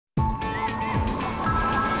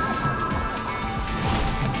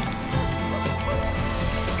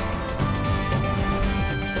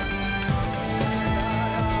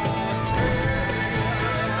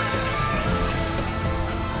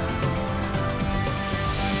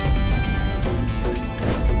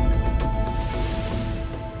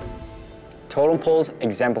Totem poles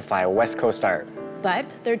exemplify West Coast art. But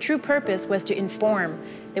their true purpose was to inform.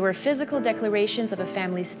 They were physical declarations of a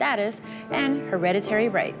family's status and hereditary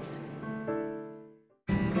rights.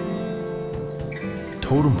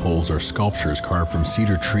 Totem poles are sculptures carved from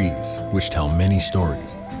cedar trees, which tell many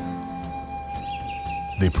stories.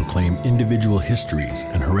 They proclaim individual histories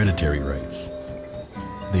and hereditary rights.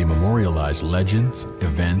 They memorialize legends,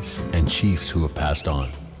 events, and chiefs who have passed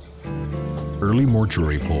on. Early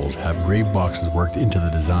mortuary poles have grave boxes worked into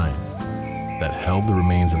the design that held the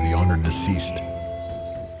remains of the honored deceased.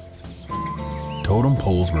 Totem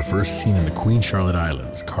poles were first seen in the Queen Charlotte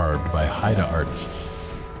Islands, carved by Haida artists.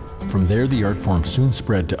 From there, the art form soon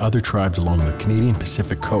spread to other tribes along the Canadian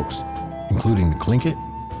Pacific coast, including the Tlingit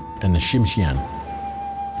and the Tsimshian.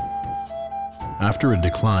 After a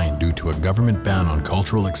decline due to a government ban on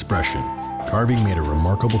cultural expression, carving made a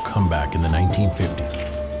remarkable comeback in the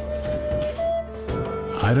 1950s.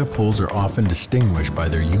 Haida poles are often distinguished by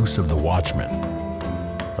their use of the watchman,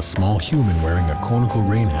 a small human wearing a conical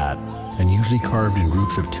rain hat and usually carved in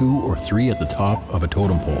groups of 2 or 3 at the top of a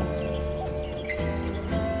totem pole.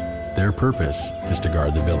 Their purpose is to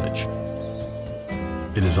guard the village.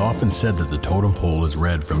 It is often said that the totem pole is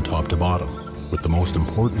read from top to bottom, with the most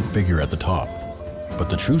important figure at the top,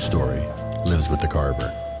 but the true story lives with the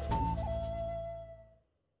carver.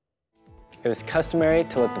 It was customary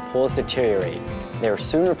to let the poles deteriorate. They were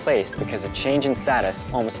soon replaced because a change in status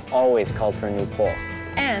almost always called for a new pole.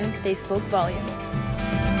 And they spoke volumes.